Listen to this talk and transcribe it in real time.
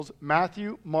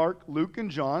Matthew, Mark, Luke, and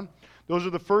John. Those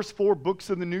are the first 4 books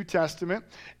of the New Testament,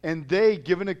 and they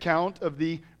give an account of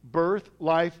the birth,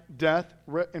 life, death,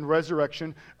 and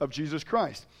resurrection of Jesus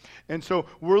Christ. And so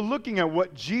we're looking at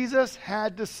what Jesus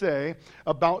had to say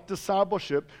about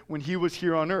discipleship when he was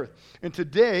here on earth. And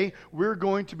today we're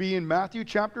going to be in Matthew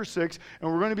chapter 6,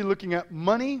 and we're going to be looking at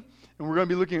money, and we're going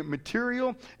to be looking at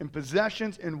material and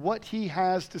possessions and what he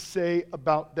has to say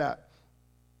about that.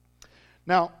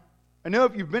 Now, I know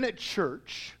if you've been at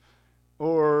church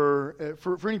or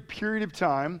for any period of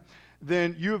time,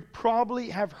 then you probably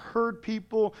have heard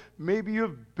people, maybe you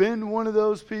have been one of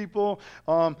those people,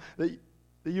 that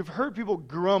you've heard people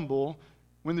grumble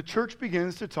when the church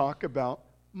begins to talk about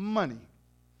money.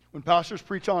 When pastors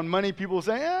preach on money, people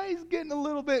say, he's getting a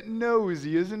little bit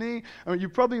nosy, isn't he? I mean, you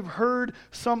probably have heard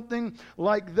something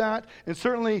like that. And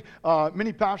certainly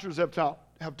many pastors have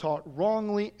taught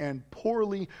wrongly and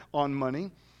poorly on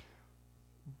money.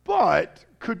 But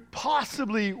could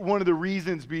possibly one of the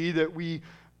reasons be that we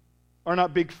are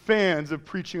not big fans of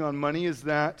preaching on money is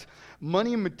that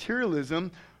money and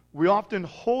materialism, we often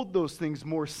hold those things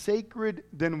more sacred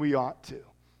than we ought to.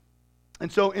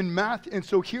 And so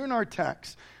here in our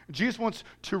text, Jesus wants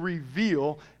to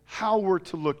reveal how we're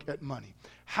to look at money,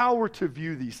 how we're to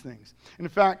view these things. And in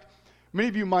fact, many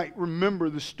of you might remember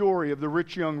the story of the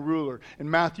rich young ruler. In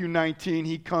Matthew 19,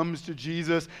 he comes to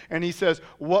Jesus and he says,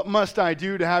 "What must I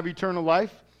do to have eternal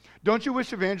life?" Don't you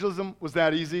wish evangelism was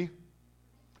that easy?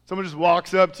 Someone just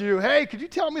walks up to you, "Hey, could you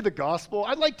tell me the gospel?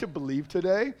 I'd like to believe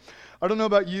today." I don't know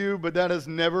about you, but that has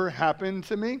never happened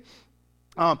to me.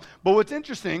 But what's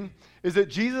interesting is that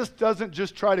Jesus doesn't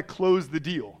just try to close the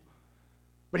deal.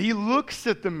 But he looks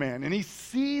at the man and he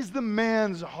sees the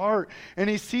man's heart and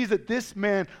he sees that this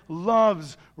man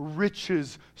loves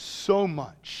riches so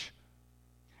much.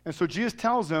 And so Jesus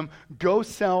tells him, "Go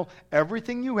sell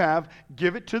everything you have,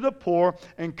 give it to the poor,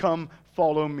 and come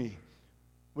follow me."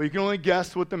 Well, you can only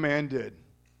guess what the man did.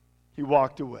 He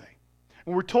walked away.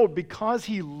 And we're told because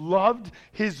he loved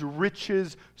his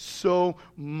riches so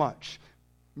much,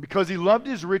 because he loved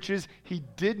his riches, he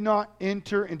did not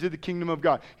enter into the kingdom of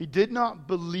God. He did not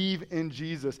believe in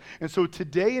Jesus. And so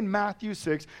today in Matthew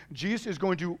 6, Jesus is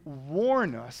going to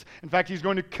warn us. In fact, he's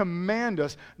going to command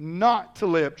us not to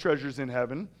lay up treasures in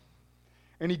heaven.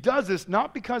 And he does this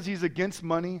not because he's against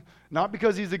money, not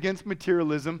because he's against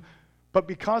materialism, but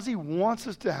because he wants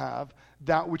us to have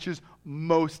that which is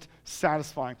most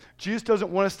satisfying. Jesus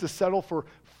doesn't want us to settle for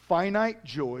finite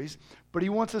joys, but he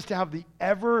wants us to have the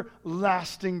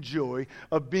everlasting joy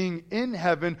of being in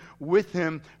heaven with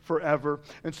him forever.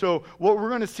 And so what we're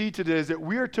going to see today is that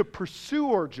we are to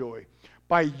pursue our joy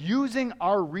by using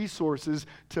our resources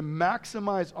to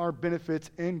maximize our benefits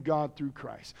in God through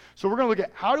Christ. So we're going to look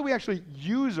at how do we actually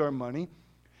use our money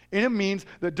in a means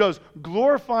that does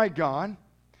glorify God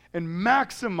and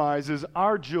maximizes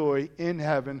our joy in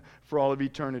heaven for all of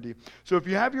eternity. So if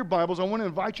you have your Bibles, I want to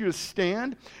invite you to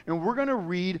stand, and we're going to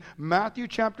read Matthew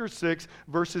chapter 6,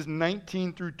 verses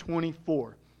 19 through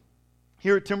 24.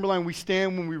 Here at Timberline, we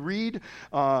stand when we read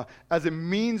as a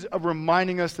means of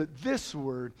reminding us that this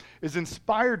word is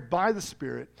inspired by the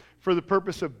Spirit for the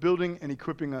purpose of building and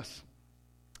equipping us.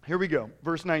 Here we go,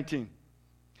 verse 19.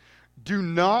 "Do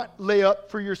not lay up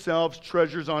for yourselves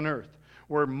treasures on earth,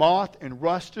 where moth and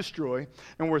rust destroy,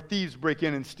 and where thieves break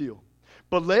in and steal.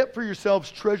 But lay up for yourselves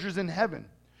treasures in heaven,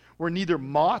 where neither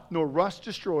moth nor rust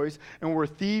destroys, and where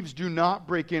thieves do not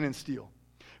break in and steal.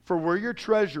 For where your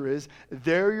treasure is,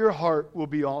 there your heart will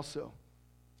be also.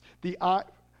 The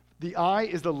eye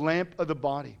is the lamp of the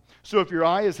body. So if your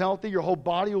eye is healthy, your whole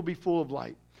body will be full of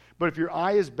light. But if your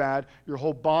eye is bad, your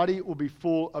whole body will be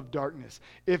full of darkness.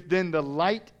 If then the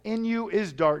light in you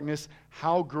is darkness,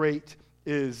 how great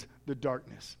is the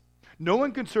darkness? No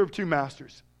one can serve two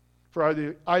masters,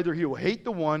 for either he will hate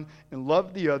the one and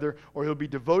love the other, or he'll be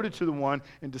devoted to the one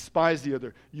and despise the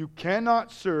other. You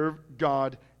cannot serve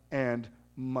God and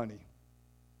money."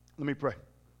 Let me pray.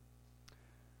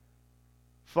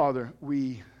 Father,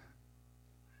 we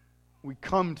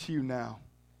come to you now.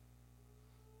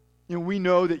 We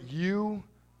know that you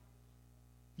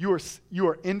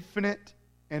are infinite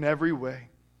in every way.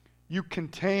 You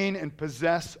contain and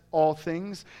possess all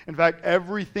things. In fact,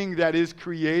 everything that is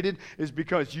created is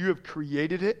because you have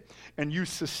created it and you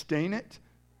sustain it.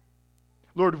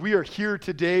 Lord, we are here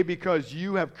today because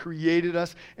you have created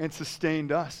us and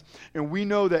sustained us. And we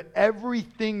know that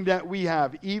everything that we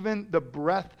have, even the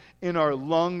breath in our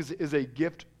lungs, is a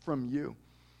gift from you.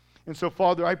 And so,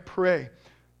 Father, I pray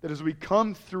that as we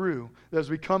come through, that as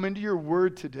we come into your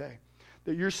word today,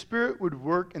 that your Spirit would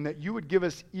work and that you would give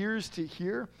us ears to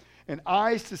hear and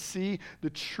eyes to see the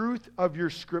truth of your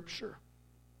Scripture.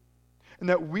 and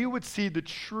that we would see the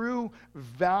true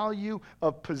value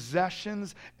of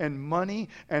possessions and money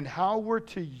and how we're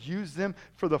to use them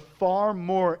for the far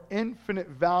more infinite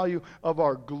value of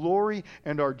our glory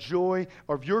and our joy,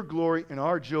 of your glory and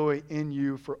our joy in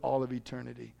you for all of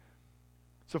eternity.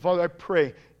 So, Father, I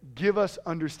pray, give us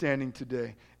understanding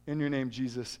today. In your name,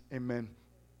 Jesus, amen.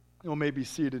 You may be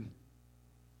seated.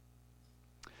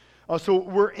 So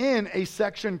we're in a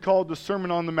section called the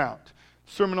Sermon on the Mount.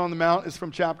 Sermon on the Mount is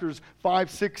from chapters 5,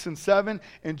 6, and 7,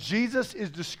 and Jesus is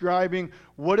describing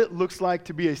what it looks like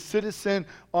to be a citizen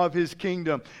of his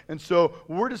kingdom. And so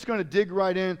we're just going to dig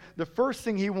right in. The first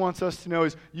thing he wants us to know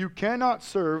is you cannot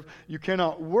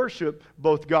worship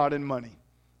both God and money.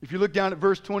 If you look down at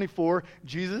verse 24,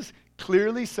 Jesus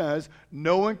clearly says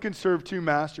no one can serve two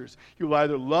masters. He will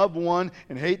either love one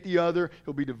and hate the other.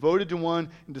 He'll be devoted to one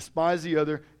and despise the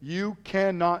other. You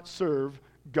cannot serve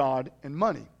God and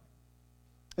money.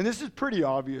 And this is pretty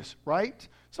obvious, right?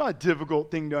 It's not a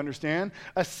difficult thing to understand.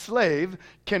 A slave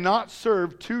cannot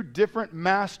serve two different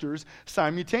masters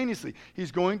simultaneously.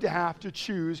 He's going to have to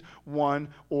choose one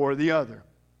or the other.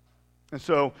 And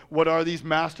so, what are these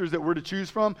masters that we're to choose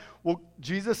from? Well,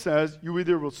 Jesus says you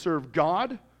either will serve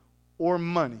God or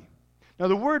money. Now,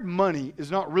 the word money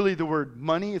is not really the word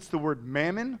money, it's the word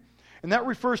mammon, and that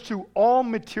refers to all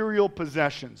material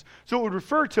possessions. So it would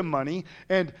refer to money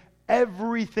and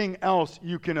everything else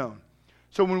you can own.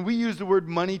 So when we use the word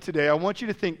money today, I want you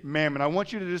to think mammon. I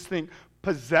want you to just think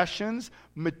possessions,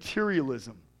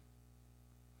 materialism.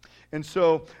 And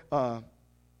so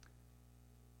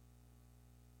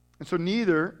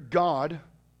neither God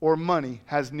or money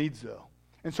has needs, though.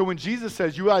 And so when Jesus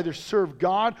says you either serve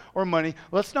God or money,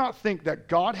 let's not think that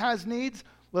God has needs.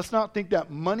 Let's not think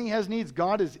that money has needs.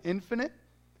 God is infinite.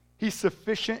 He's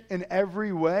sufficient in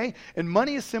every way. And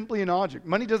money is simply an object.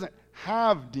 Money doesn't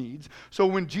have needs. So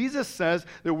when Jesus says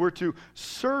that we're to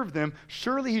serve them,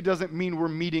 surely he doesn't mean we're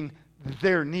meeting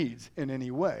their needs in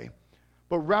any way.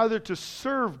 But rather to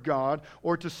serve God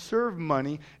or to serve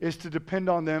money is to depend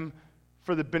on them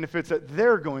for the benefits that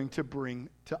they're going to bring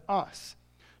to us.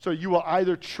 So you will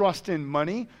either trust in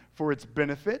money for its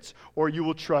benefits, or you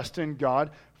will trust in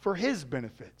God for his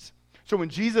benefits. So when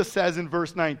Jesus says in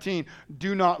verse 19,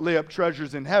 do not lay up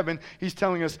treasures in heaven, he's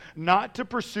telling us not to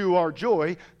pursue our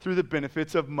joy through the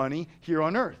benefits of money here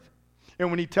on earth. And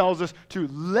when he tells us to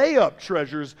lay up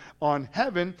treasures in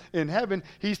heaven,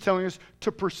 he's telling us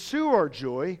to pursue our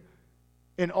joy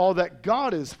in all that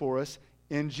God is for us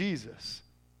in Jesus.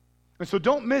 And so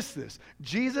don't miss this.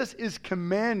 Jesus is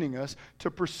commanding us to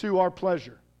pursue our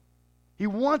pleasure. He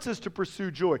wants us to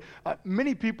pursue joy.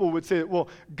 Many people would say that, well,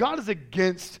 God is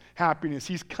against happiness.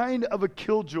 He's kind of a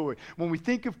killjoy. When we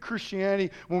think of Christianity,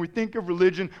 when we think of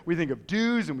religion, we think of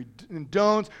do's and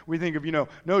don'ts. We think of,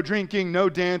 no drinking, no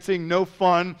dancing, no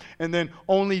fun, and then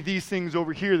only these things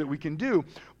over here that we can do.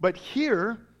 But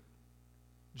here,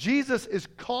 Jesus is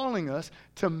calling us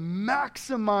to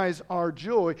maximize our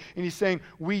joy, and he's saying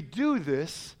we do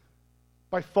this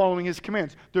by following his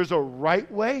commands. There's a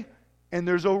right way and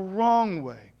there's a wrong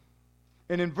way.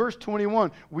 And in verse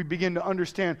 21, we begin to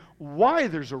understand why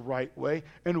there's a right way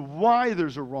and why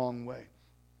there's a wrong way.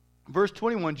 Verse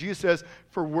 21, Jesus says,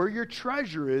 for where your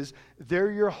treasure is, there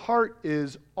your heart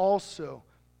is also.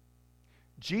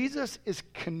 Jesus is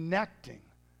connecting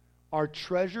our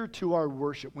treasure to our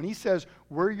worship. When he says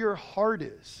where your heart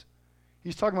is,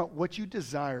 he's talking about what you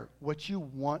desire, what you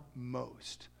want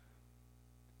most,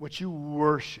 what you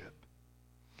worship.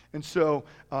 And so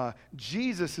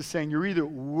Jesus is saying you're either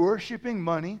worshiping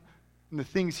money and the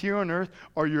things here on earth,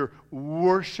 or you're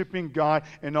worshiping God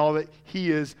and all that he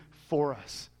is for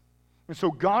us. And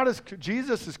so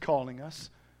Jesus is calling us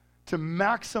to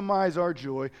maximize our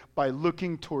joy by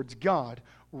looking towards God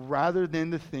rather than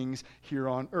the things here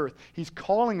on earth. He's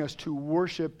calling us to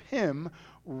worship him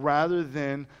rather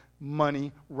than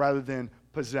money, rather than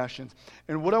possessions.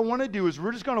 And what I want to do is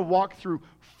we're just going to walk through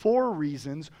 4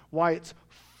 reasons why it's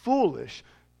foolish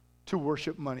to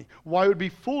worship money. Why it would be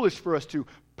foolish for us to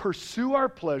pursue our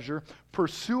pleasure,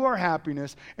 pursue our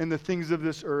happiness, and the things of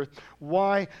this earth.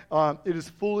 Why it is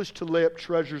foolish to lay up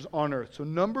treasures on earth. So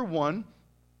number 1,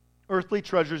 earthly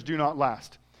treasures do not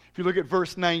last. If you look at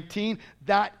verse 19,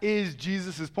 that is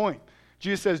Jesus' point.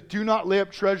 Jesus says, do not lay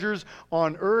up treasures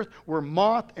on earth where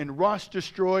moth and rust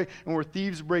destroy and where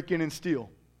thieves break in and steal.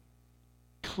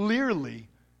 Clearly,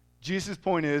 Jesus'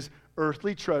 point is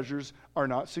earthly treasures are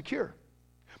not secure.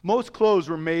 Most clothes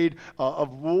were made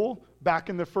of wool back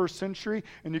in the first century,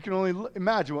 and you can only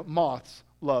imagine what moths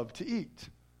love to eat.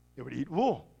 They would eat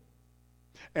wool.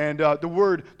 And the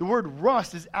word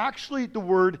rust is actually the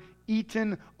word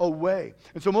eaten away.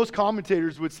 And so most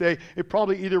commentators would say it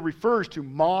probably either refers to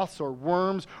moths or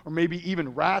worms or maybe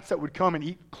even rats that would come and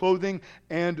eat clothing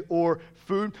and or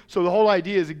food. So the whole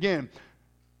idea is, again,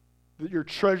 that your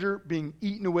treasure being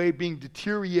eaten away, being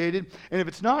deteriorated. And if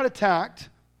it's not attacked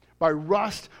by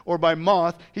rust or by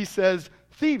moth, he says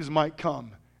thieves might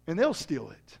come and they'll steal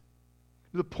it.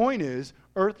 The point is,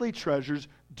 earthly treasures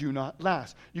do not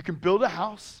last. You can build a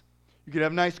house. You can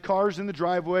have nice cars in the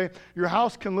driveway. Your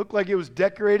house can look like it was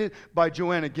decorated by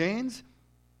Joanna Gaines.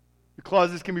 Your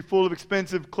closets can be full of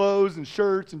expensive clothes and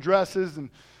shirts and dresses and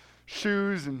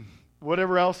shoes and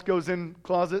whatever else goes in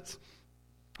closets.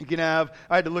 You can have,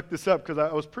 I had to look this up because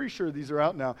I was pretty sure these are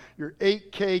out now, your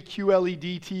 8K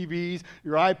QLED TVs,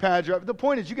 your iPads. The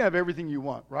point is you can have everything you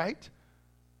want, right?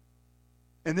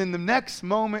 And then the next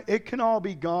moment, it can all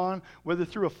be gone, whether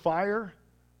through a fire,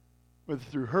 whether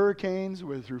through hurricanes,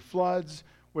 whether through floods,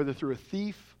 whether through a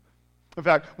thief. In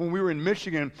fact, when we were in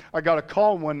Michigan, I got a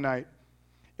call one night,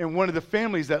 and one of the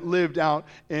families that lived out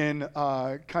in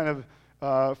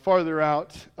farther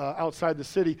out outside the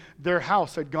city, their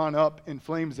house had gone up in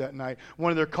flames that night. One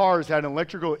of their cars had an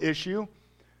electrical issue,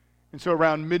 and so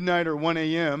around midnight or 1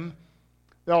 a.m.,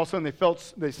 all of a sudden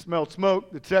they smelled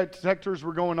smoke. The detectors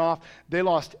were going off. They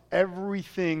lost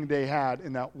everything they had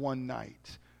in that one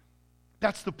night.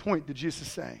 That's the point that Jesus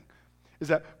is saying, is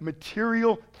that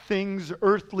material things,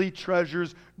 earthly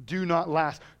treasures do not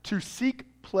last. To seek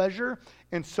pleasure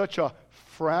in such a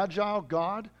fragile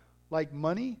God like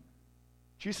money,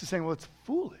 Jesus is saying, well, it's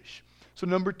foolish. So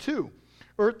number 2,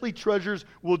 earthly treasures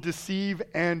will deceive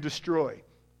and destroy.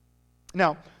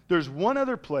 Now, there's one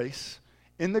other place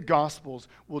in the Gospels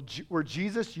where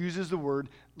Jesus uses the word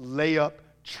lay up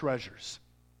treasures.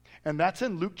 And that's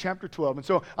in Luke chapter 12. And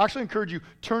so I actually encourage you,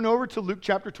 turn over to Luke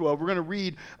chapter 12. We're going to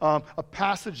read a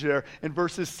passage there in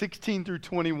verses 16 through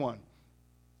 21.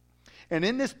 And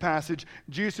in this passage,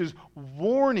 Jesus is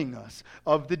warning us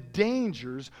of the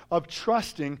dangers of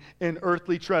trusting in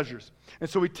earthly treasures. And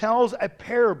so he tells a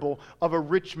parable of a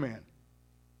rich man.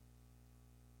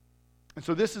 And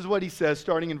so this is what he says,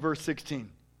 starting in verse 16.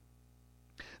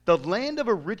 The land of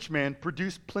a rich man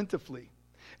produced plentifully.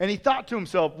 And he thought to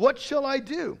himself, what shall I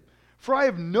do? For I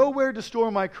have nowhere to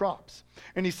store my crops.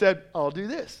 And he said, I'll do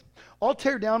this. I'll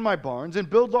tear down my barns and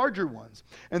build larger ones.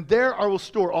 And there I will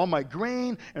store all my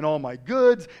grain and all my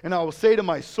goods. And I will say to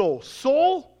my soul,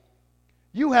 soul,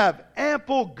 you have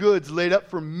ample goods laid up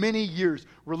for many years.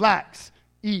 Relax,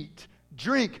 eat,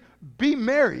 drink, be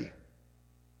merry.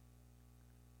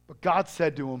 But God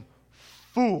said to him,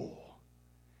 fool,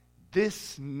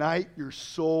 this night your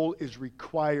soul is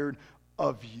required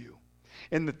of you.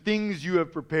 And the things you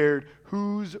have prepared,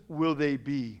 whose will they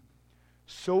be?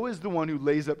 So is the one who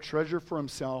lays up treasure for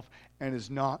himself and is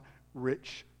not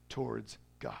rich towards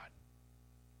God.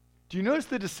 Do you notice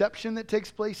the deception that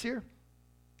takes place here?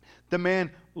 The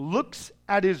man looks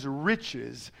at his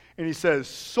riches and he says,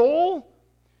 soul,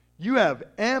 you have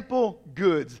ample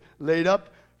goods laid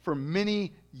up for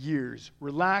many years.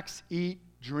 Relax, eat,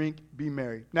 drink, be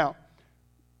merry. Now,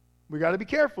 we got to be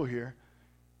careful here.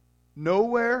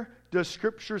 Nowhere does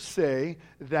Scripture say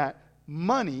that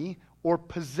money or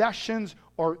possessions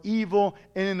are evil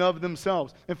in and of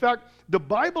themselves. In fact, the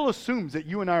Bible assumes that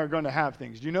you and I are going to have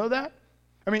things. Do you know that?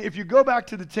 I mean, if you go back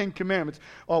to the 10 Commandments,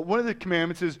 one of the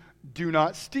commandments is do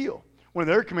not steal. One of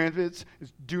their commandments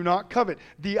is do not covet.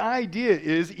 The idea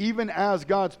is, even as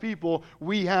God's people,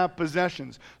 we have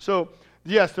possessions. So,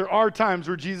 yes, there are times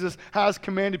where Jesus has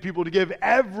commanded people to give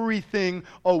everything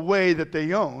away that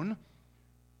they own.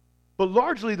 But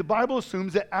largely, the Bible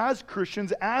assumes that as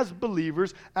Christians, as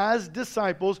believers, as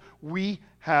disciples, we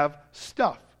have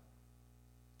stuff.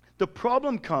 The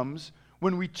problem comes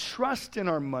when we trust in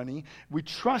our money, we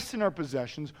trust in our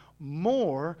possessions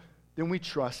more than we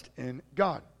trust in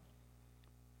God.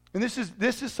 And this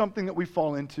is something that we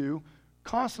fall into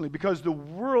constantly because the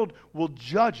world will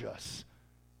judge us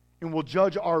and will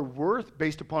judge our worth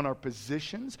based upon our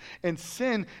positions. And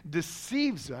sin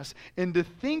deceives us into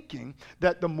thinking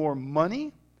that the more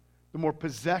money, the more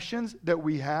possessions that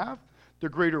we have, the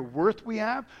greater worth we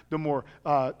have,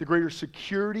 the greater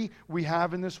security we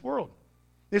have in this world.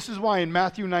 This is why in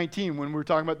Matthew 19, when we were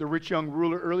talking about the rich young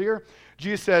ruler earlier,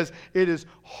 Jesus says it is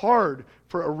hard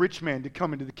for a rich man to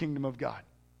come into the kingdom of God.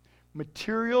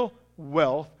 Material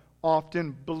wealth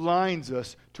often blinds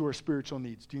us to our spiritual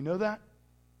needs. Do you know that?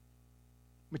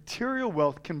 Material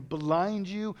wealth can blind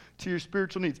you to your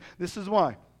spiritual needs. This is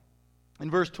why. In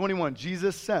verse 21,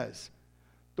 Jesus says,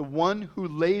 the one who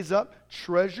lays up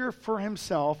treasure for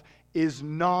himself is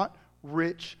not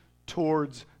rich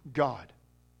towards God.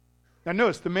 Now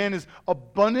notice, the man is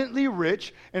abundantly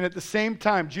rich, and at the same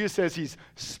time, Jesus says he's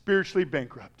spiritually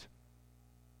bankrupt.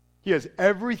 He has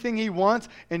everything he wants,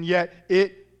 and yet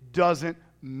it doesn't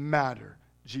matter,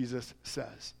 Jesus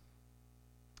says.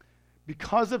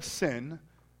 Because of sin,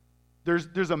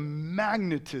 there's a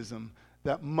magnetism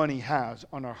that money has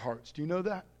on our hearts. Do you know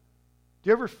that? Do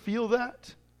you ever feel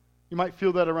that? You might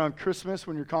feel that around Christmas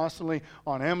when you're constantly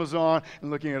on Amazon and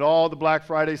looking at all the Black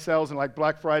Friday sales, and like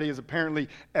Black Friday is apparently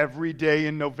every day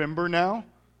in November now.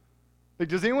 Like,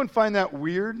 does anyone find that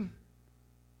weird?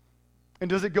 And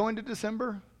does it go into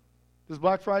December? Does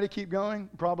Black Friday keep going?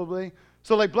 Probably.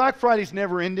 So like Black Friday's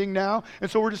never ending now,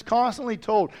 and so we're just constantly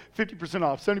told 50%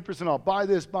 off, 70% off, buy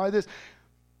this, buy this.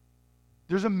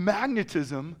 There's a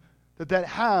magnetism that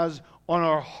has on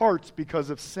our hearts because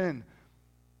of sin.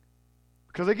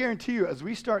 Because I guarantee you, as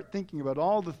we start thinking about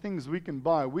all the things we can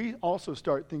buy, we also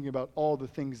start thinking about all the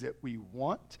things that we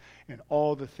want and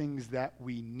all the things that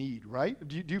we need, right?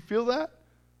 Do you feel that?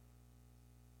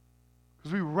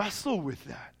 Because we wrestle with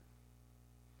that.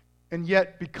 And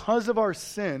yet, because of our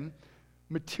sin,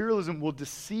 materialism will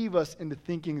deceive us into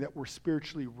thinking that we're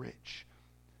spiritually rich,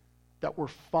 that we're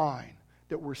fine,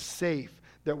 that we're safe,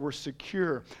 that we're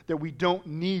secure, that we don't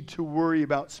need to worry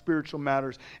about spiritual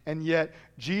matters. And yet,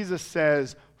 Jesus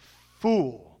says,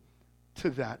 fool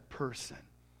to that person.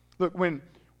 Look, when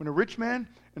a rich man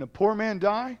and a poor man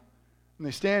die, and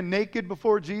they stand naked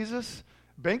before Jesus,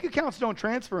 bank accounts don't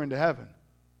transfer into heaven.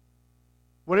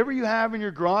 Whatever you have in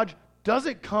your garage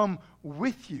doesn't come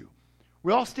with you.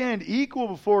 We all stand equal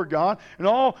before God, and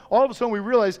all of a sudden we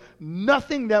realize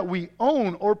nothing that we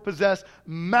own or possess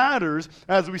matters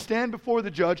as we stand before the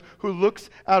judge who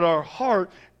looks at our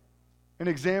heart and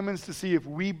examines to see if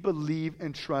we believe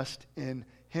and trust in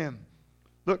him.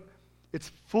 Look,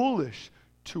 it's foolish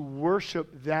to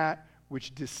worship that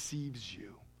which deceives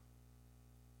you.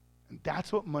 And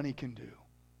that's what money can do.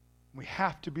 We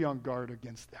have to be on guard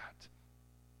against that.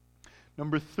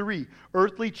 Number 3,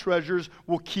 earthly treasures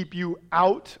will keep you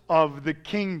out of the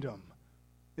kingdom.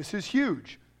 This is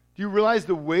huge. Do you realize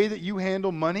the way that you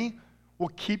handle money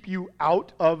will keep you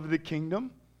out of the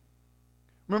kingdom?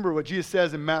 Remember what Jesus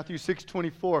says in Matthew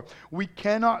 6:24. We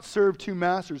cannot serve two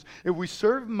masters. If we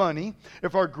serve money,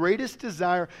 if our greatest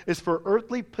desire is for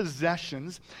earthly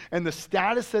possessions and the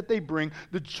status that they bring,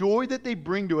 the joy that they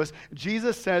bring to us,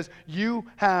 Jesus says you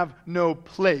have no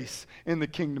place in the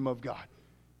kingdom of God.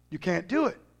 You can't do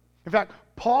it. In fact,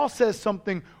 Paul says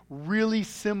something really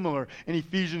similar in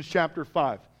Ephesians chapter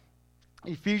 5.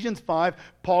 Ephesians 5,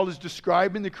 Paul is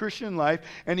describing the Christian life,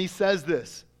 and he says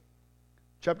this.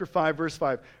 Chapter 5, verse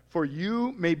 5. For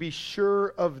you may be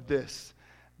sure of this,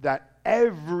 that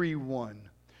everyone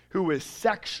who is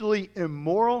sexually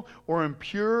immoral or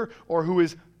impure or who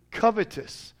is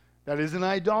covetous, that is an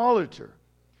idolater,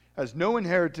 has no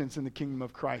inheritance in the kingdom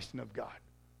of Christ and of God.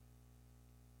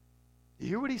 You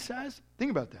hear what he says?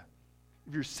 Think about that.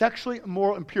 If you're sexually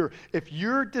immoral and impure, if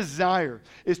your desire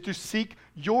is to seek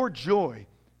your joy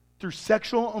through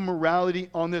sexual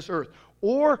immorality on this earth,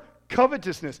 or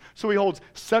covetousness, so he holds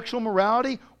sexual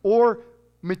morality or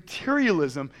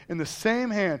materialism in the same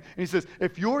hand. And he says,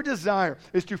 if your desire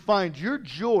is to find your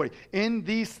joy in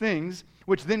these things,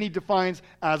 which then he defines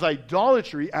as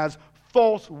idolatry, as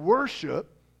false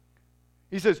worship,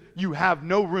 he says, you have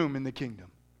no room in the kingdom.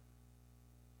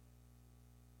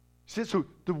 So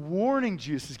the warning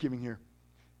Jesus is giving here,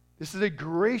 this is a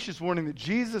gracious warning that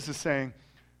Jesus is saying,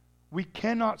 we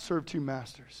cannot serve two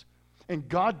masters. And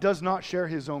God does not share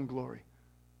his own glory.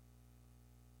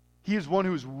 He is one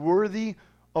who is worthy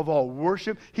of all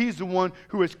worship. He's the one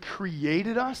who has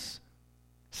created us,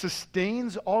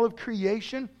 sustains all of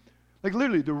creation. Like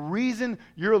literally, the reason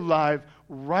you're alive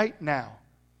right now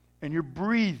and you're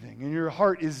breathing and your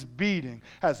heart is beating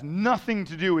has nothing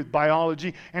to do with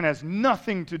biology and has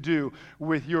nothing to do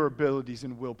with your abilities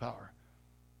and willpower.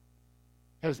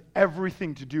 It has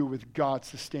everything to do with God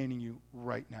sustaining you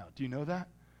right now. Do you know that?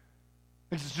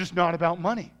 It's just not about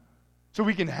money. So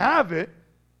we can have it,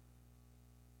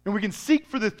 and we can seek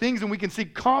for the things, and we can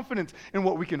seek confidence in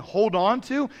what we can hold on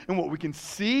to and what we can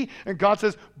see. And God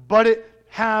says, but it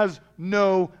has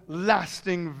no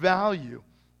lasting value.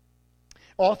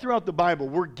 All throughout the Bible,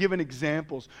 we're given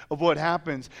examples of what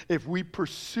happens if we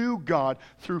pursue God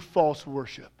through false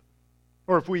worship.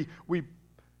 Or if we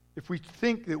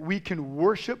think that we can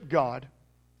worship God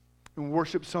and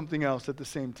worship something else at the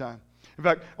same time. In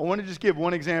fact, I want to just give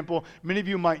one example. Many of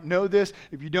you might know this.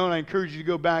 If you don't, I encourage you to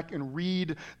go back and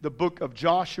read the book of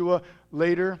Joshua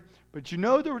later. But do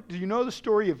you know the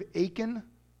story of Achan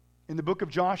in the book of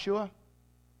Joshua?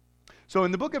 So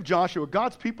in the book of Joshua,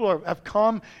 God's people have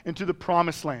come into the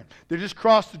promised land. They just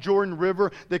crossed the Jordan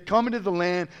River. They come into the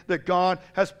land that God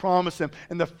has promised them.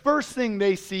 And the first thing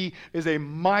they see is a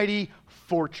mighty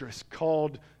fortress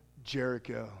called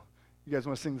Jericho. You guys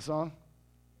want to sing the song?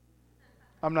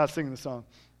 I'm not singing the song.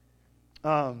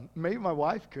 Maybe my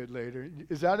wife could later.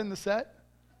 Is that in the set?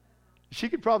 She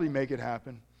could probably make it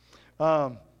happen.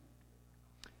 So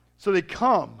they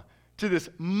come to this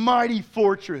mighty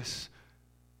fortress.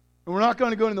 And we're not going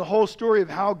to go into the whole story of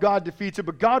how God defeats it,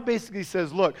 but God basically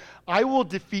says, look, I will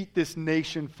defeat this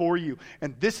nation for you,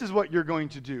 and this is what you're going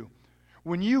to do.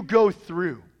 When you go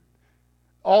through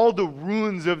all the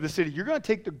ruins of the city, you're going to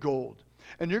take the gold,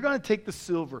 and you're going to take the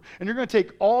silver, and you're going to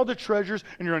take all the treasures,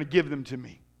 and you're going to give them to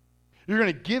me. You're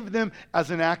going to give them as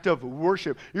an act of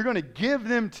worship. You're going to give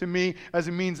them to me as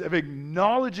a means of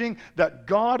acknowledging that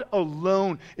God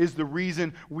alone is the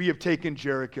reason we have taken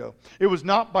Jericho. It was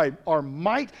not by our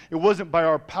might. It wasn't by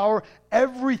our power.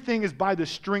 Everything is by the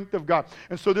strength of God.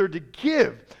 And so they're to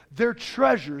give their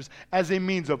treasures as a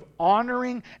means of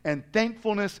honoring and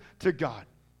thankfulness to God.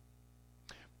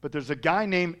 But there's a guy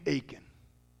named Achan.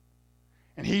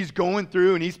 And he's going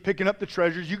through and he's picking up the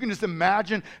treasures. You can just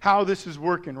imagine how this is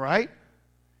working, right?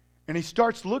 And he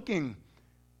starts looking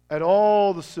at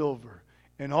all the silver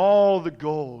and all the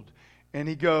gold. And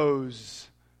he goes,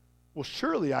 well,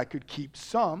 surely I could keep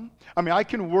some. I mean, I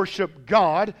can worship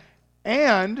God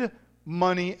and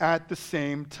money at the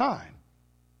same time.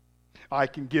 I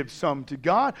can give some to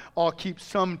God. I'll keep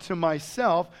some to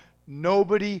myself.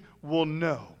 Nobody will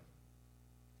know.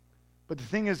 But the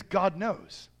thing is, God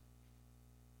knows.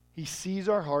 He sees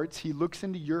our hearts. He looks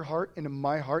into your heart, into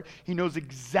my heart. He knows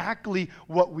exactly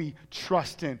what we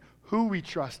trust in, who we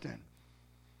trust in.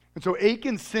 And so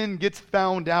Achan's sin gets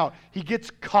found out. He gets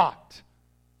caught.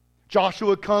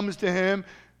 Joshua comes to him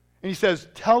and he says,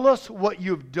 tell us what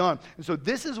you've done. And so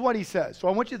this is what he says. So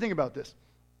I want you to think about this.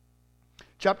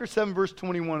 Chapter 7, verse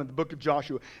 21 of the book of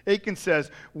Joshua. Achan says,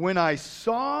 when I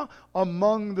saw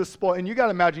among the spoil, and you got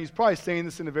to imagine he's probably saying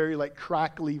this in a very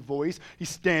crackly voice. He's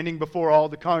standing before all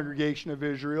the congregation of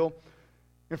Israel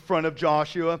in front of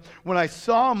Joshua. When I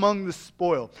saw among the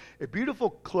spoil a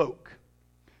beautiful cloak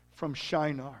from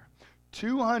Shinar,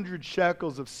 200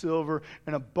 shekels of silver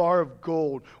and a bar of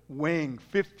gold weighing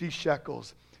 50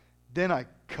 shekels, then I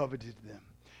coveted them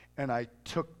and I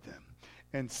took them.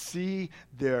 And see,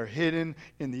 they're hidden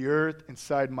in the earth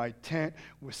inside my tent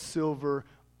with silver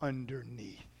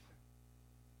underneath.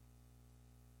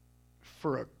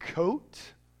 For a coat,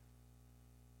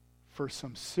 for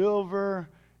some silver,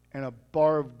 and a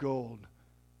bar of gold,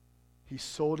 he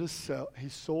sold his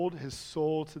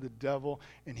soul to the devil,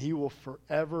 and he will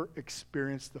forever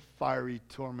experience the fiery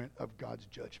torment of God's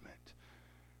judgment.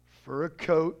 For a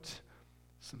coat,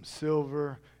 some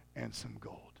silver, and some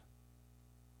gold.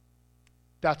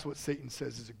 That's what Satan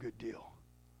says is a good deal.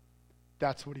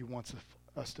 That's what he wants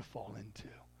us to fall into.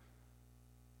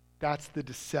 That's the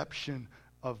deception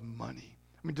of money.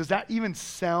 I mean, does that even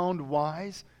sound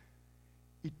wise?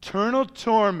 Eternal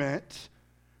torment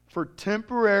for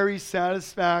temporary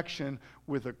satisfaction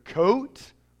with a coat,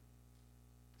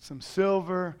 some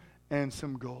silver, and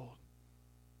some gold.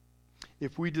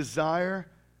 If we desire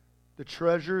the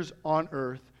treasures on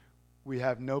earth, we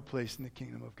have no place in the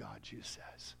kingdom of God, Jesus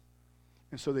says.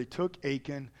 And so they took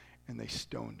Achan and they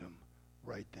stoned him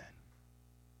right then.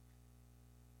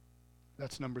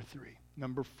 That's number 3.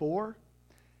 Number 4,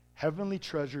 heavenly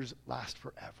treasures last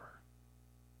forever.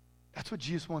 That's what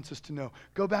Jesus wants us to know.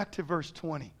 Go back to verse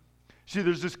 20. See,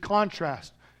 there's this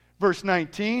contrast. Verse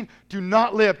 19, do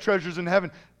not lay up treasures in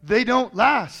heaven. They don't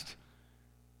last.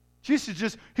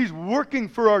 Jesus he's working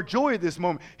for our joy at this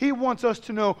moment. He wants us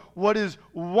to know what is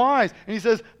wise. And he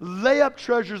says, lay up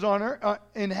treasures on earth,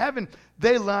 in heaven.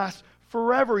 They last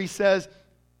forever. He says,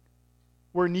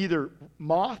 where neither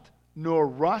moth nor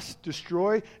rust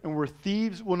destroy, and where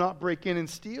thieves will not break in and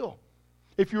steal.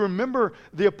 If you remember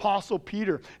the Apostle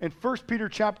Peter, in 1 Peter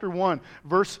chapter 1,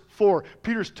 verse 4,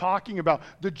 Peter's talking about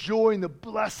the joy and the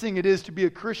blessing it is to be a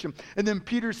Christian. And then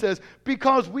Peter says,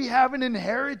 because we have an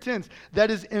inheritance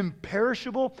that is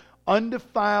imperishable,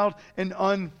 undefiled, and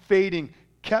unfading,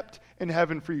 kept in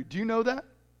heaven for you. Do you know that?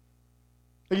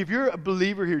 Like if you're a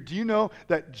believer here, do you know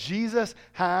that Jesus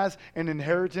has an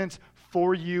inheritance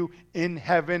for you in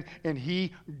heaven, and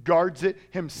he guards it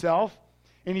himself?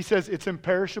 And he says it's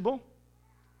imperishable.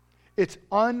 It's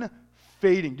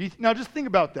unfading. Now just think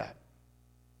about that.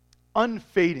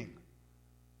 Unfading.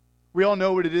 We all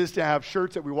know what it is to have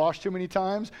shirts that we wash too many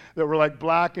times that were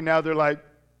black and now they're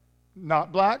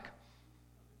not black.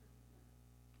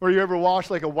 Or you ever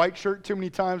wash a white shirt too many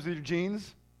times with your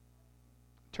jeans?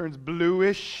 Turns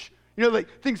bluish.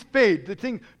 Like things fade,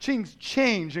 things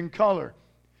change in color.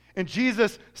 And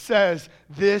Jesus says,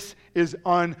 this is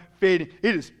unfading.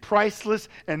 It is priceless,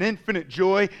 and infinite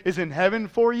joy is in heaven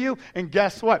for you. And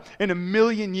guess what? In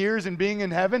 1,000,000 years in being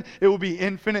in heaven, it will be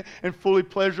infinite and fully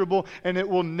pleasurable, and it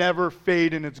will never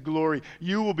fade in its glory.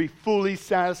 You will be fully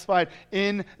satisfied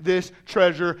in this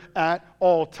treasure at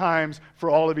all times for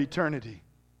all of eternity.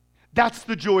 That's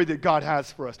the joy that God has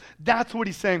for us. That's what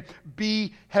he's saying.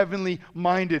 Be heavenly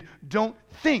minded. Don't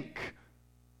think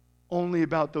only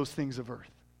about those things of earth.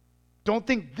 Don't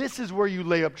think this is where you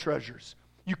lay up treasures.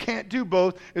 You can't do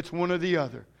both. It's one or the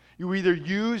other. You either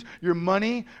use your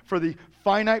money for the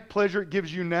finite pleasure it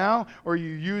gives you now, or you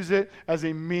use it as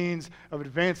a means of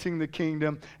advancing the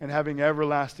kingdom and having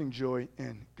everlasting joy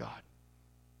in God.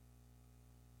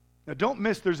 Now, don't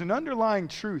miss, there's an underlying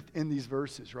truth in these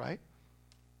verses, right?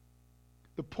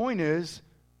 The point is,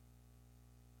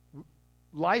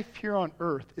 life here on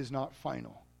earth is not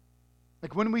final.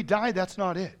 Like when we die, that's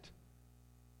not it.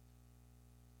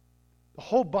 The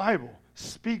whole Bible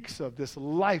speaks of this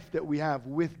life that we have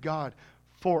with God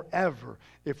forever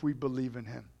if we believe in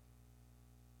him.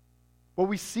 What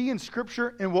we see in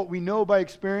Scripture and what we know by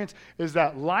experience is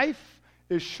that life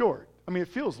is short. I mean, it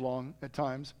feels long at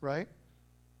times, right?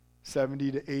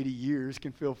 70 to 80 years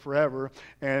can feel forever.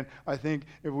 And I think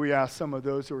if we ask some of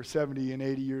those who are 70 and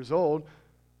 80 years old,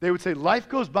 they would say life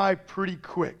goes by pretty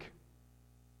quick.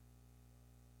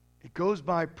 It goes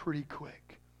by pretty quick.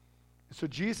 So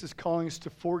Jesus is calling us to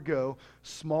forego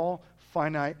small,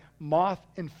 finite,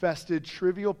 moth-infested,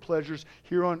 trivial pleasures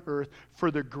here on earth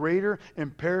for the greater,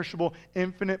 imperishable,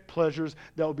 infinite pleasures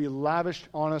that will be lavished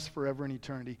on us forever in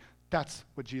eternity. That's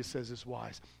what Jesus says is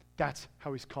wise. That's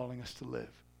how he's calling us to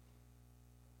live.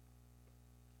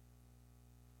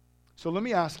 So let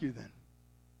me ask you then,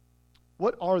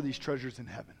 what are these treasures in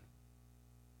heaven?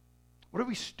 What are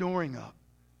we storing up?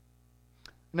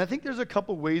 And I think there's a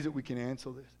couple ways that we can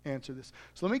answer this.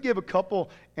 So let me give a couple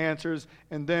answers,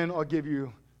 and then I'll give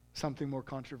you something more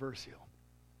controversial.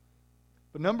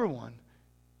 But number one,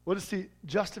 what is the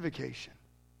justification?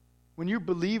 When you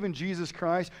believe in Jesus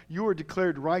Christ, you are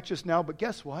declared righteous now, but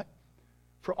guess what?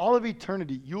 For all of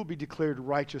eternity, you will be declared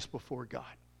righteous before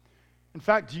God. In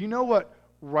fact, do you know what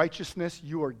righteousness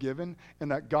you are given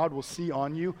and that God will see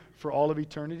on you for all of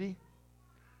eternity?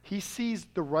 He sees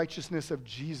the righteousness of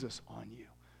Jesus on you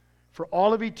for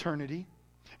all of eternity.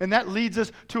 And that leads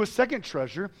us to a second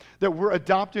treasure, that we're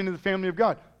adopted into the family of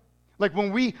God. Like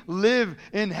when we live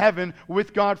in heaven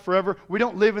with God forever, we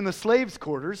don't live in the slave's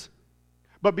quarters.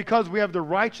 But because we have the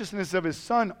righteousness of his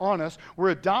Son on us, we're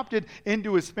adopted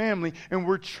into his family, and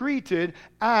we're treated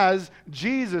as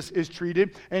Jesus is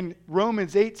treated. And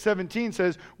Romans 8:17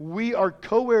 says, we are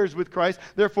co-heirs with Christ.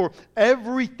 Therefore,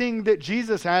 everything that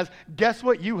Jesus has, guess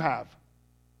what you have?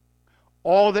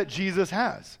 All that Jesus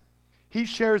has. He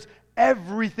shares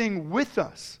everything with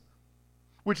us,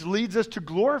 which leads us to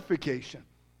glorification.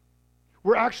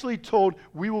 We're actually told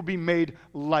we will be made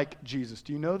like Jesus.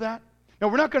 Do you know that? Now,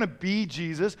 we're not going to be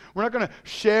Jesus. We're not going to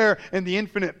share in the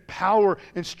infinite power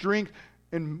and strength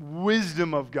and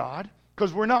wisdom of God,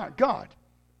 because we're not God.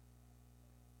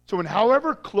 So in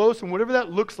however close and whatever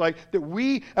that looks like, that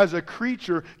we as a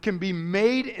creature can be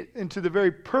made into the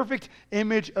very perfect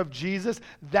image of Jesus,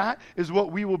 that is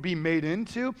what we will be made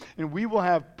into, and we will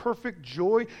have perfect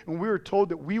joy, and we are told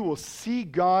that we will see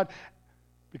God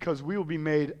because we will be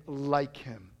made like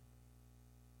him.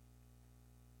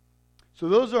 So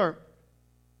those are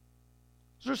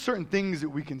certain things that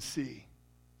we can see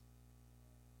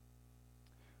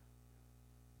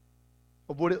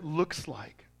of what it looks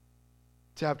like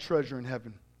to have treasure in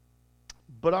heaven.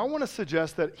 But I want to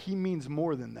suggest that he means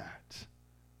more than that.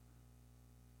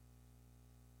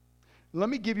 Let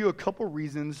me give you a couple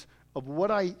reasons of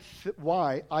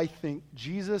why I think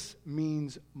Jesus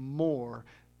means more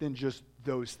than just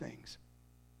those things.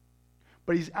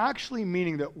 But he's actually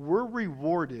meaning that we're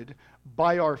rewarded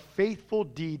by our faithful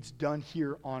deeds done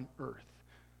here on earth.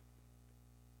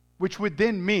 Which would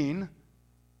then mean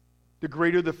the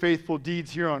greater the faithful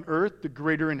deeds here on earth, the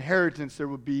greater inheritance there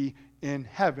will be in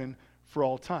heaven for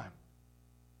all time.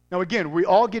 Now again, we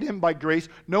all get in by grace.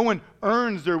 No one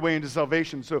earns their way into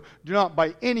salvation. So do not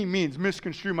by any means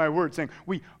misconstrue my word saying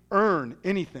we earn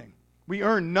anything. We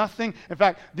earn nothing. In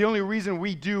fact, the only reason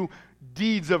we do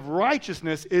deeds of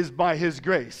righteousness is by his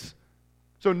grace.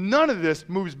 So none of this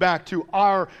moves back to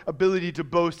our ability to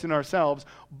boast in ourselves.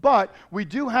 But we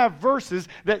do have verses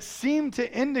that seem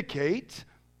to indicate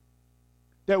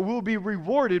that we'll be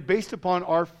rewarded based upon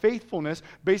our faithfulness,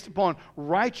 based upon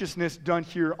righteousness done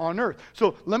here on earth.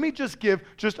 So let me just give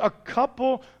just a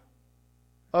couple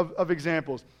of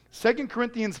examples. 2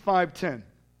 Corinthians 5:10.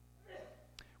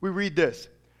 We read this.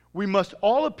 We must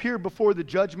all appear before the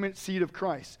judgment seat of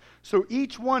Christ, so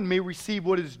each one may receive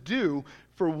what is due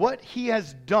for what he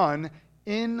has done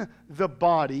in the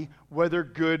body, whether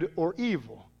good or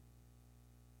evil.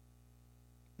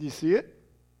 Do you see it?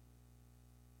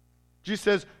 Jesus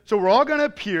says, so we're all going to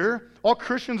appear, all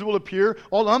Christians will appear,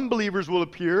 all unbelievers will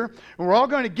appear, and we're all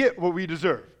going to get what we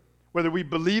deserve. Whether we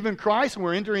believe in Christ and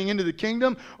we're entering into the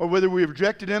kingdom, or whether we have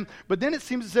rejected him. But then it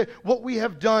seems to say what we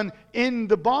have done in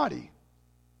the body.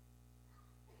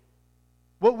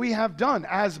 What we have done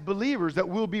as believers, that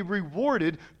will be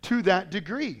rewarded to that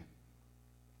degree.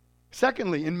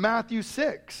 Secondly, in Matthew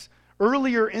 6,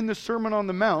 earlier in the Sermon on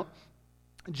the Mount,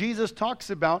 Jesus talks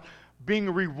about being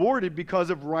rewarded because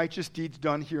of righteous deeds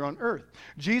done here on earth.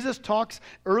 Jesus talks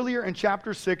earlier in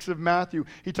chapter 6 of Matthew,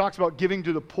 he talks about giving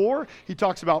to the poor, he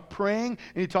talks about praying,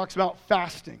 and he talks about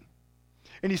fasting.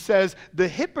 And he says, the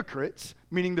hypocrites,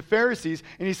 meaning the Pharisees,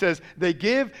 and he says, they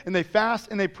give and they fast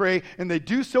and they pray and they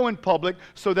do so in public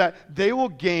so that they will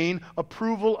gain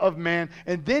approval of man.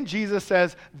 And then Jesus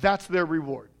says, that's their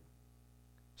reward.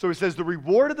 So he says the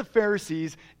reward of the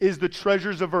Pharisees is the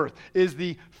treasures of earth, is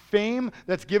the fame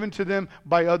that's given to them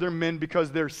by other men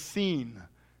because they're seen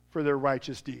for their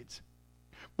righteous deeds.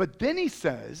 But then he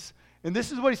says, and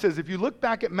this is what he says, if you look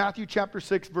back at Matthew chapter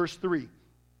 6, verse 3,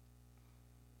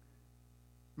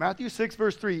 Matthew 6,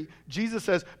 verse 3, Jesus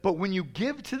says, but when you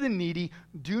give to the needy,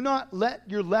 do not let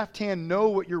your left hand know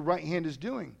what your right hand is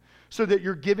doing, so that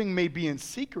your giving may be in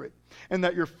secret, and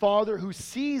that your Father who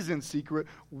sees in secret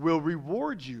will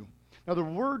reward you. Now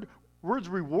the words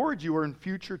reward you are in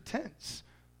future tense.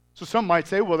 So some might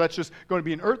say, well, that's just going to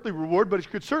be an earthly reward, but it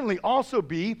could certainly also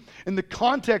be, in the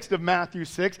context of Matthew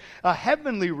 6, a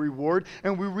heavenly reward.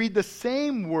 And we read the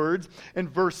same words in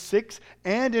verse 6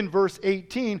 and in verse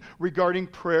 18 regarding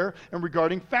prayer and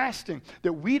regarding fasting.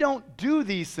 That we don't do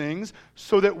these things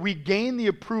so that we gain the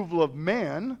approval of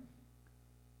man,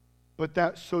 but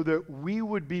that so that we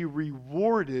would be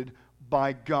rewarded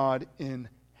by God in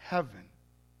heaven.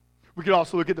 We could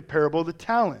also look at the parable of the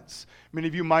talents. Many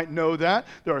of you might know that.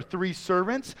 There are 3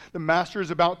 servants. The master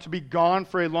is about to be gone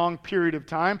for a long period of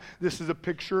time. This is a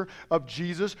picture of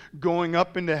Jesus going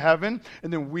up into heaven.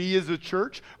 And then we as a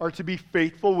church are to be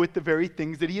faithful with the very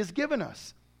things that he has given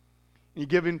us. He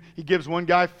gives one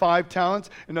guy 5 talents,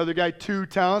 another guy 2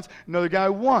 talents, another guy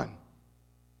 1.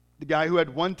 The guy who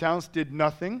had 1 talent did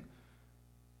nothing.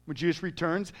 When Jesus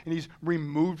returns, and he's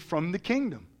removed from the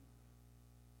kingdom.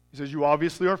 He says, you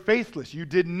obviously are faithless. You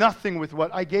did nothing with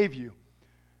what I gave you.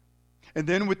 And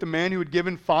then with the man who had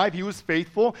given 5, he was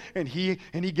faithful, and he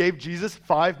gave Jesus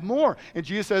 5 more. And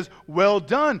Jesus says, well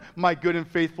done, my good and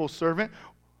faithful servant.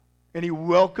 And he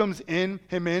welcomes him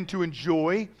in to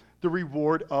enjoy the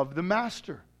reward of the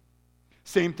master.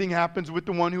 Same thing happens with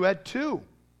the one who had 2.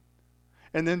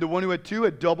 And then the one who had 2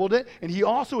 had doubled it, and he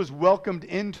also is welcomed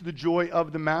into the joy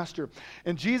of the master.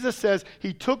 And Jesus says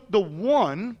he took the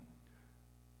one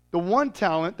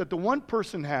talent that the one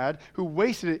person had who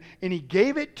wasted it, and he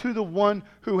gave it to the one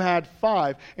who had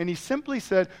 5. And he simply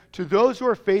said, to those who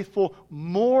are faithful,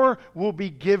 more will be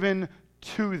given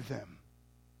to them.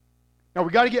 Now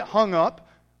we got to get hung up.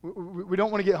 We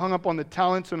don't want to get hung up on the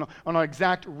talents and on our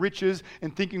exact riches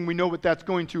and thinking we know what that's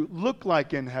going to look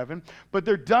like in heaven. But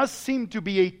there does seem to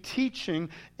be a teaching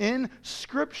in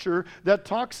Scripture that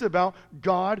talks about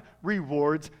God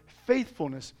rewards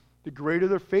faithfulness. The greater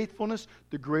their faithfulness,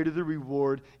 the greater the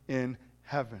reward in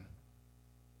heaven.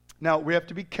 Now, we have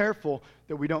to be careful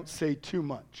that we don't say too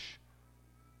much,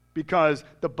 because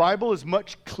the Bible is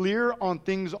much clearer on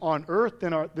things on earth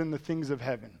than the things of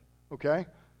heaven. Okay?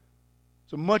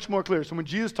 So much more clear. So when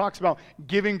Jesus talks about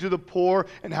giving to the poor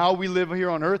and how we live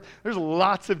here on earth, there's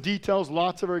lots of details,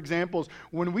 lots of examples.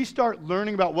 When we start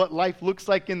learning about what life looks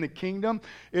like in the kingdom,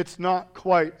 it's not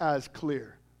quite as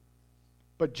clear.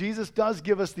 But Jesus does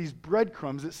give us these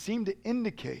breadcrumbs that seem to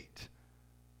indicate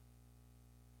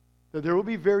that there will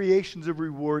be variations of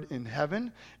reward in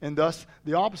heaven, and thus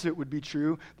the opposite would be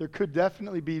true. There could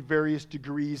definitely be various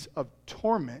degrees of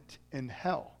torment in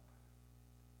hell.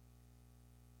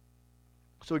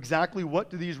 So exactly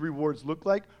what do these rewards look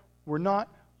like? We're not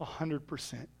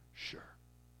 100% sure.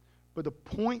 But the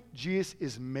point Jesus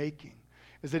is making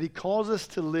is that he calls us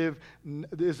to live,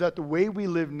 is that the way we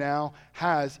live now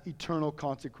has eternal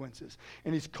consequences.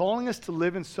 And he's calling us to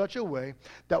live in such a way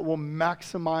that will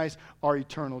maximize our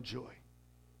eternal joy.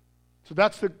 So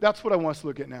that's what I want us to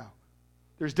look at now.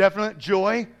 There's definite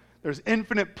joy. There's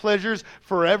infinite pleasures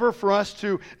forever for us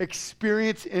to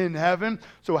experience in heaven.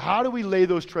 So how do we lay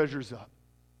those treasures up?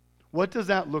 What does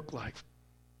that look like?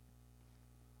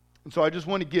 And so I just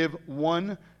want to give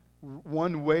one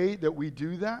way that we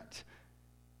do that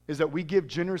is that we give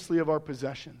generously of our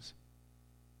possessions.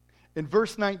 In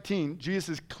verse 19, Jesus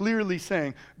is clearly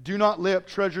saying, do not lay up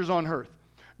treasures on earth.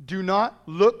 Do not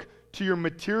look to your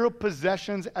material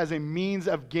possessions as a means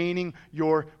of gaining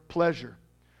your pleasure.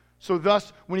 So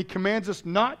thus, when he commands us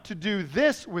not to do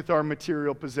this with our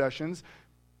material possessions,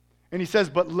 and he says,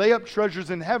 but lay up treasures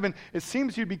in heaven, it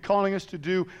seems he'd be calling us to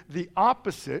do the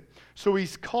opposite. So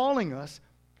he's calling us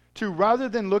to, rather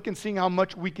than look and seeing how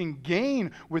much we can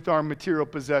gain with our material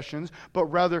possessions, but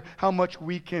rather how much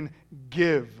we can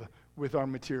give with our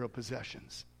material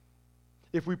possessions.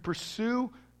 If we pursue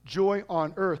joy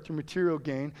on earth through material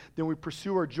gain, then we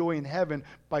pursue our joy in heaven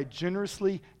by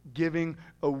generously giving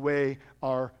away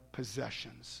our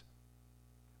possessions.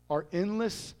 Our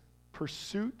endless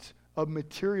pursuit of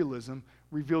materialism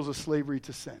reveals a slavery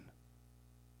to sin.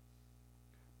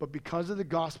 But because of the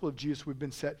gospel of Jesus, we've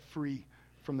been set free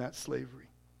from that slavery.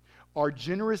 Our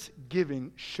generous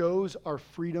giving shows our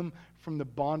freedom from the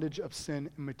bondage of sin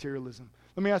and materialism.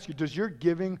 Let me ask you, does your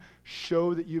giving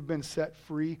show that you've been set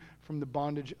free from the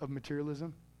bondage of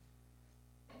materialism?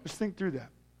 Just think through that.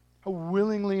 How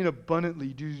willingly and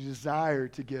abundantly do you desire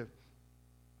to give?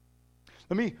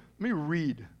 Let me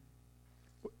read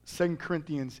 2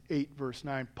 Corinthians 8, verse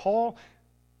 9. Paul's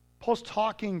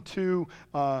talking to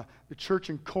the church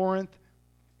in Corinth,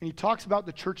 and he talks about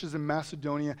the churches in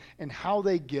Macedonia and how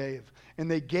they gave. And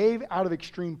they gave out of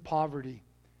extreme poverty.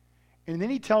 And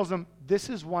then he tells them, this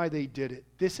is why they did it.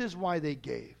 This is why they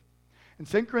gave. In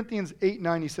 2 Corinthians 8,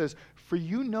 9, he says, for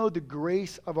you know the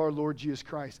grace of our Lord Jesus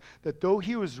Christ, that though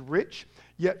he was rich,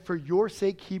 yet for your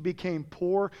sake he became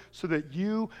poor, so that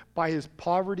you, by his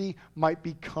poverty, might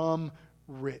become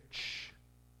rich.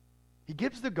 He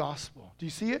gives the gospel. Do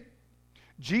you see it?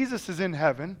 Jesus is in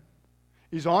heaven.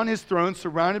 He's on his throne,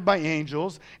 surrounded by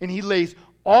angels, and he lays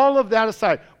all of that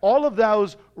aside, all of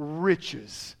those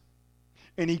riches.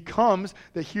 And he comes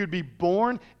that he would be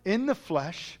born in the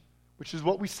flesh, which is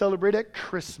what we celebrate at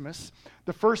Christmas,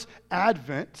 the first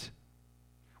Advent,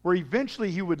 where eventually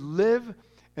he would live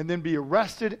and then be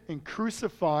arrested and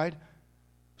crucified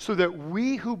so that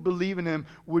we who believe in him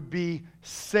would be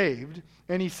saved.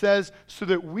 And he says, so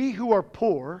that we who are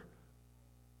poor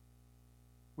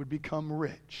would become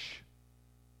rich.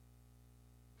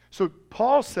 So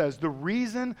Paul says the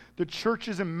reason the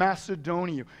churches in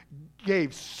Macedonia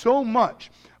gave so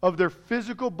much of their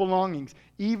physical belongings,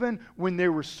 even when they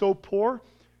were so poor,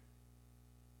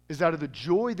 is out of the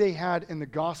joy they had in the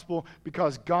gospel,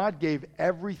 because God gave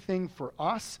everything for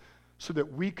us so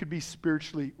that we could be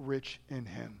spiritually rich in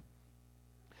him.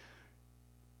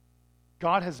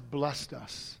 God has blessed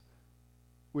us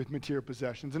with material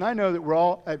possessions. And I know that we're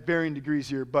all at varying degrees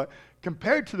here, but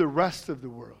compared to the rest of the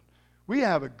world, we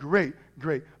have a great,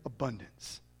 great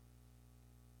abundance.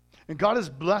 And God has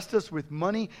blessed us with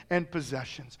money and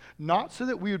possessions, not so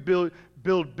that we would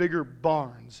build bigger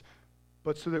barns,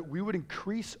 but so that we would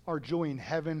increase our joy in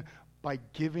heaven by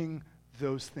giving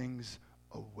those things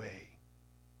away.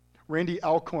 Randy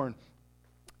Alcorn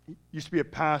used to be a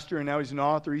pastor, and now he's an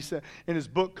author. He said in his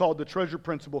book called The Treasure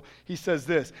Principle, he says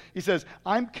this. He says,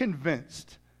 I'm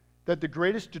convinced that the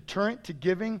greatest deterrent to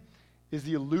giving is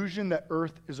the illusion that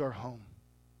earth is our home.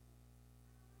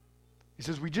 He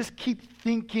says, we just keep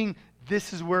thinking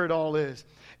this is where it all is.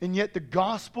 And yet the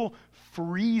gospel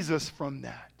frees us from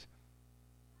that.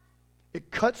 It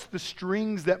cuts the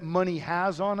strings that money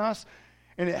has on us,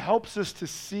 and it helps us to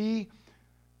see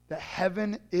that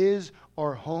heaven is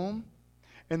our home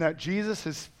and that Jesus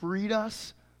has freed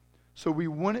us so we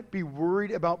wouldn't be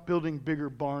worried about building bigger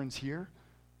barns here,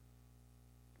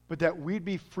 but that we'd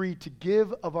be free to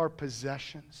give of our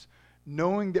possessions,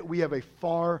 knowing that we have a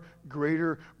far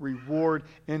greater reward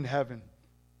in heaven.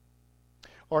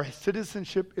 Our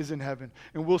citizenship is in heaven,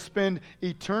 and we'll spend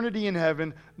eternity in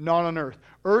heaven, not on earth.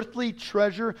 Heavenly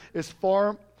treasure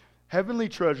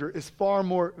is far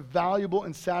more valuable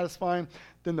and satisfying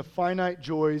than the finite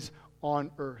joys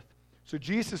on earth. So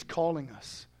Jesus is calling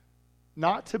us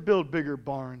not to build bigger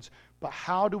barns, but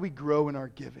how do we grow in our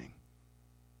giving?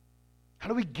 How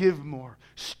do we give more?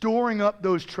 Storing up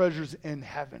those treasures in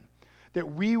heaven,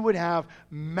 that we would have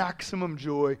maximum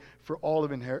joy for all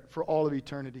of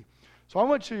eternity. So I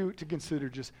want you to consider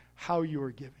just how you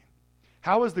are giving.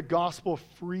 How has the gospel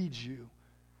freed you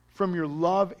from your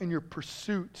love and your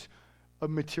pursuit of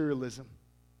materialism?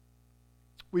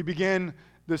 We began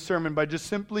this sermon by just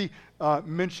simply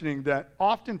mentioning that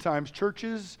oftentimes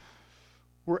churches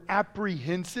were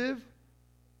apprehensive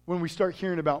when we start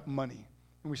hearing about money.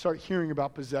 And we start hearing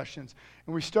about possessions.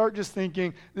 And we start just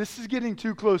thinking, this is getting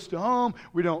too close to home.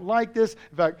 We don't like this.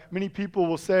 In fact, many people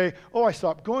will say, oh, I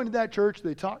stopped going to that church.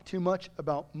 They talk too much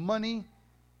about money.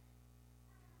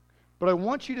 But I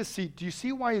want you to see, do you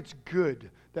see why it's good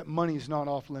that money is not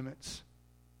off limits?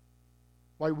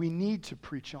 Why we need to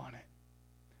preach on it.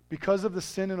 Because of the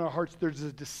sin in our hearts, there's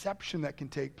a deception that can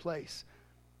take place.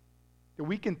 That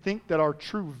we can think that our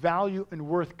true value and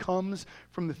worth comes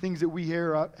from the things that we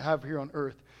have here on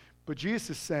earth. But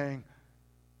Jesus is saying,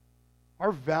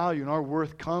 our value and our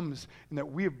worth comes in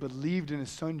that we have believed in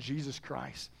His Son, Jesus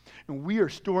Christ. And we are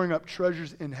storing up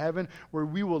treasures in heaven where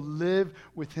we will live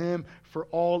with Him for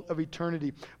all of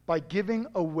eternity. By giving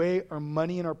away our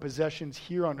money and our possessions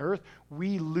here on earth,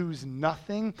 we lose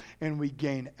nothing and we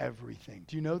gain everything.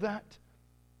 Do you know that?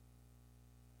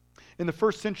 In the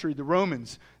first century, the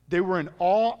Romans, they were in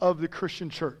awe of the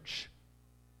Christian church.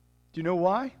 Do you know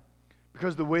why?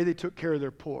 Because of the way they took care of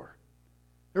their poor.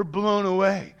 They're blown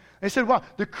away. They said, wow,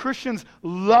 the Christians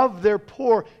love their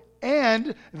poor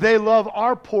and they love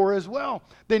our poor as well.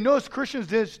 They noticed Christians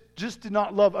just did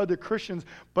not love other Christians,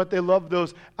 but they loved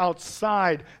those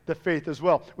outside the faith as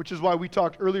well, which is why we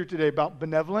talked earlier today about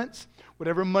benevolence.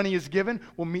 Whatever money is given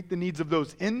will meet the needs of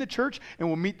those in the church and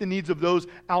will meet the needs of those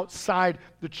outside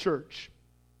the church.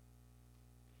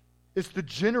 It's the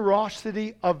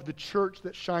generosity of the church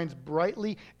that shines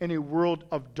brightly in a world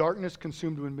of darkness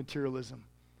consumed with materialism.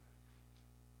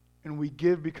 And we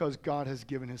give because God has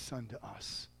given His Son to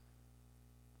us.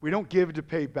 We don't give to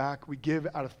pay back. We give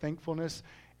out of thankfulness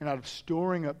and out of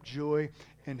storing up joy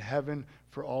in heaven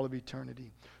for all of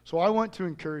eternity. So I want to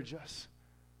encourage us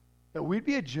that we'd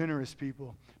be a generous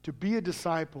people. To be a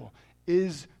disciple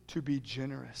is to be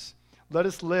generous. Let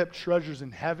us lay up treasures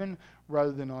in heaven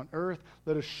rather than on earth.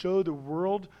 Let us show the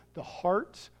world the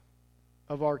heart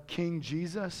of our King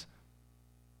Jesus,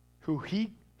 who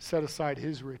He set aside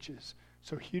His riches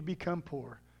so He'd become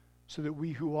poor, so that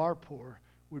we who are poor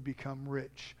would become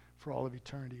rich for all of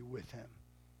eternity with Him.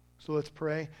 So let's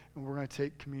pray, and we're going to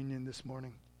take communion this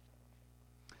morning.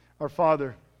 Our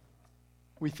Father,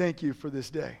 we thank You for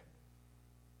this day.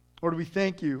 Lord, we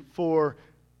thank You for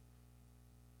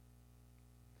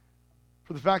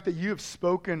the fact that You have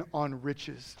spoken on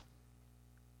riches,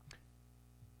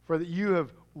 for that You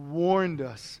have warned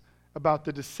us about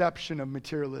the deception of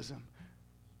materialism.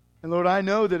 And Lord, I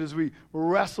know that as we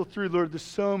wrestle through, Lord, there's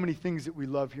so many things that we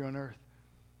love here on earth.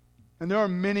 And there are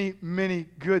many, many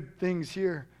good things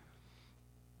here.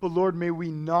 But Lord, may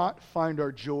we not find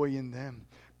our joy in them,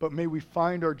 but may we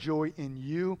find our joy in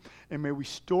You, and may we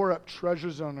store up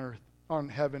treasures on earth, on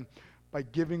heaven, by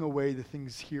giving away the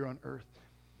things here on earth.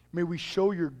 May we show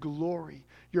Your glory,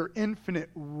 Your infinite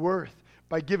worth,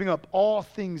 by giving up all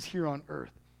things here on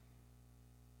earth.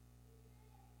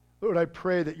 Lord, I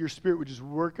pray that Your Spirit would just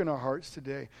work in our hearts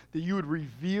today, that You would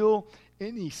reveal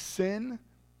any sin,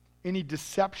 any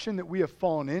deception that we have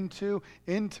fallen into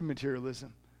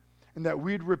materialism, and that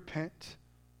we'd repent.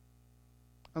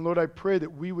 And Lord, I pray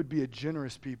that we would be a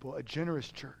generous people, a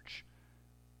generous church,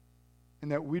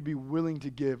 and that we'd be willing to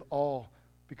give all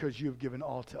because You have given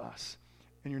all to us.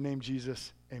 In Your name,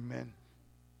 Jesus, amen.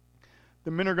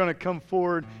 The men are going to come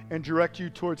forward and direct you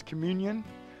towards communion.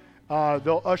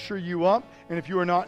 They'll usher you up, and if you are not